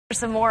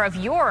Some more of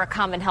your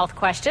common health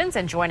questions,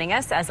 and joining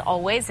us as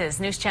always is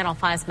News Channel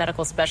 5's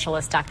medical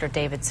specialist Dr.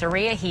 David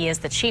Soria. He is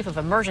the Chief of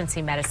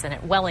Emergency Medicine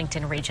at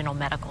Wellington Regional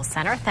Medical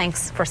Center.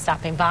 Thanks for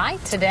stopping by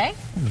today.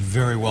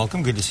 Very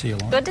welcome. Good to see you,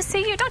 Lauren. Good to see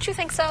you. Don't you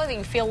think so? That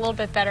you feel a little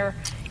bit better,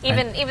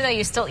 even though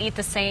you still eat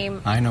the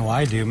same? I know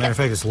I do. Matter of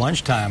fact, it's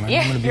lunchtime.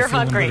 Yeah, I'm going to be you're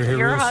feeling hungry. better here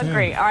You're real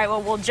hungry. soon. All right,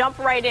 well, we'll jump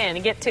right in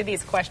and get to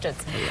these questions.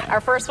 Yeah.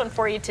 Our first one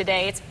for you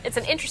today, it's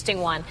an interesting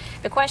one.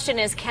 The question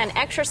is, can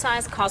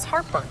exercise cause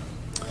heartburn?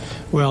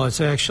 Well,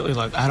 it's actually,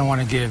 look, I don't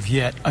want to give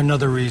yet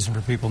another reason for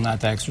people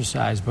not to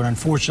exercise, but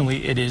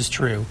unfortunately it is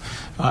true.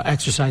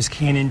 Exercise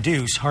can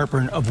induce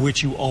heartburn, of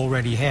which you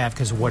already have,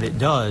 because what it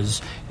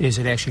does is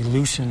it actually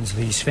loosens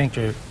the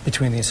sphincter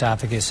between the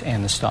esophagus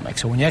and the stomach.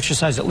 So when you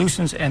exercise, it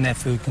loosens and that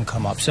food can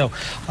come up. So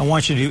I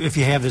want you to do, if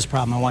you have this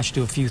problem, I want you to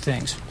do a few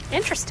things.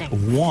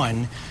 Interesting.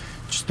 One,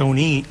 just don't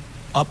eat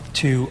up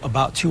to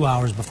about 2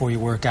 hours before you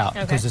work out,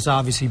 because it's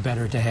obviously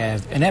better to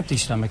have an empty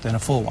stomach than a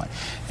full one.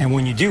 And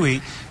when you do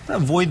eat,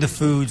 avoid the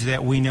foods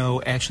that we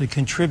know actually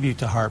contribute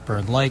to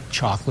heartburn, like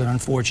chocolate,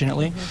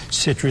 unfortunately,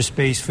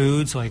 citrus-based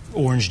foods like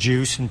orange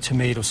juice and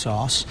tomato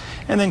sauce,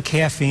 and then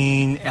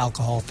caffeine,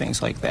 alcohol,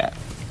 things like that.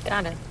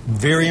 Got it.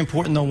 Very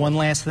important, though, one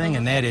last thing,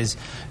 and that is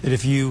that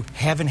if you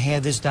haven't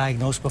had this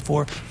diagnosed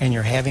before and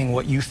you're having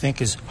what you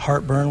think is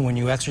heartburn when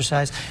you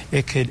exercise,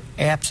 it could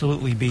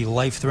absolutely be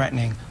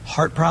life-threatening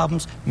heart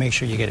problems. Make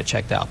sure you get it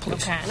checked out,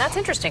 please. Okay, and that's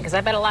interesting, because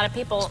I bet a lot of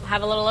people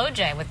have a little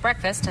OJ with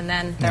breakfast and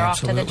then they're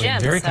Absolutely. off to the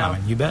gym. Very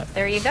common, you bet.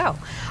 There you go. All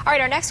right,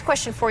 our next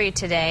question for you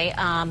today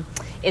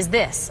is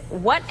this.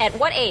 At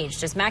what age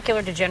does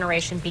macular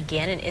degeneration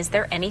begin, and is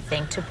there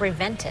anything to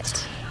prevent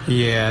it?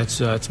 Yeah,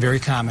 it's very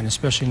common,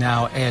 especially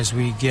now as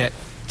we get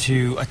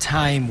to a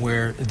time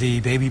where the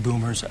baby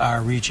boomers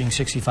are reaching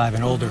 65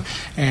 and older,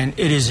 and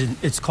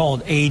it's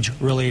called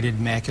age-related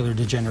macular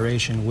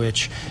degeneration,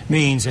 which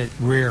means that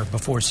rare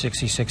before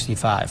 60,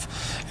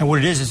 65. And what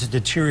it is a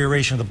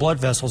deterioration of the blood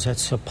vessels that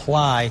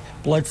supply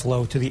blood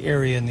flow to the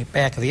area in the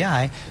back of the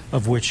eye,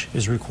 of which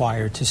is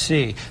required to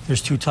see.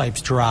 There's two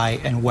types, dry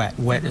and wet.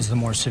 Wet is the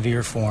more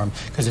severe form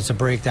because it's a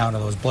breakdown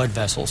of those blood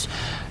vessels.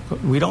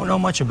 We don't know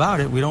much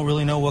about it. We don't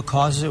really know what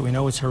causes it. We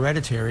know it's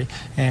hereditary,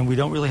 and we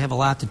don't really have a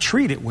lot to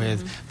treat it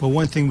with. But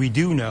one thing we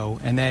do know,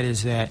 and that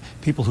is that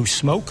people who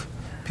smoke,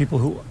 people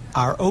who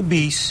are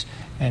obese,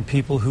 and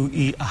people who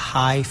eat a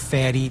high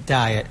fatty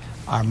diet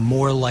are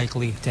more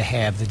likely to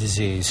have the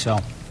disease. So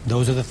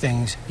those are the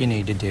things you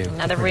need to do.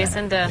 Another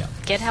reason to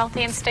get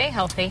healthy and stay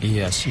healthy.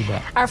 Yes, you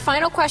bet. Our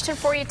final question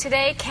for you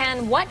today,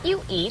 can what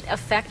you eat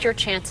affect your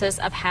chances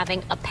of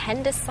having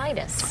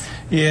appendicitis?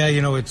 Yeah,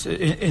 you know, it's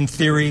in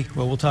theory,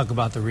 well, we'll talk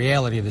about the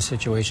reality of the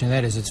situation.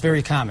 That is, it's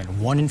very common.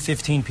 1 in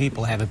 15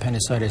 people have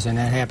appendicitis, and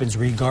that happens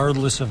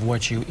regardless of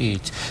what you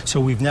eat. So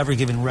we've never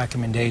given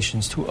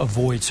recommendations to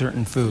avoid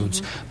certain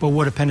foods. But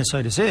what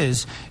appendicitis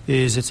is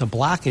it's a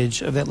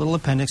blockage of that little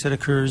appendix that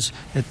occurs,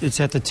 it's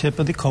at the tip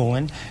of the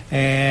colon,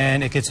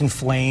 and it gets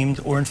inflamed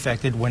or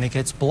infected when it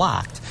gets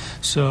blocked.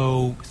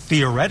 So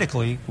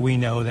theoretically, we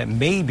know that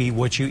maybe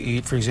what you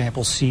eat, for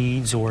example,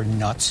 seeds or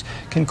nuts,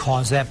 can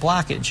cause that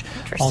blockage.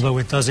 Although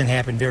it doesn't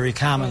happen very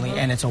commonly,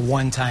 and it's a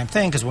one-time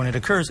thing, because when it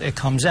occurs, it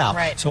comes out.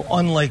 Right. So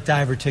unlike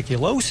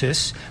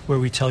diverticulosis, where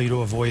we tell you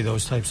to avoid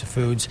those types of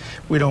foods,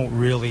 we don't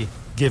really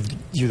give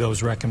you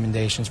those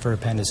recommendations for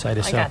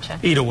appendicitis. I gotcha.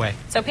 So eat away.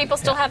 So people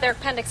still have their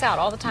appendix out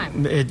all the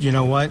time? You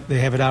know what? They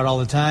have it out all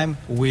the time.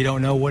 We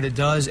don't know what it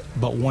does,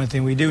 but one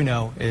thing we do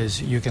know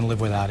is you can live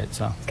without it.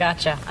 So.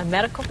 Gotcha. A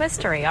medical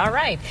mystery. All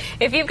right.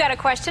 If you've got a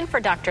question for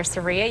Dr.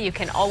 Soria, you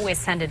can always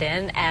send it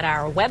in at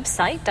our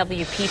website,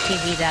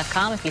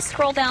 WPTV.com. If you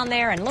scroll down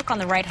there and look on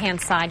the right-hand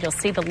side, you'll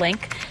see the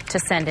link to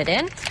send it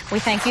in. We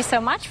thank you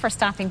so much for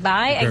stopping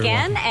by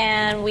again,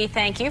 and we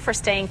thank you for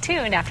staying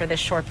tuned after this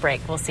short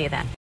break. We'll see you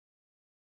then.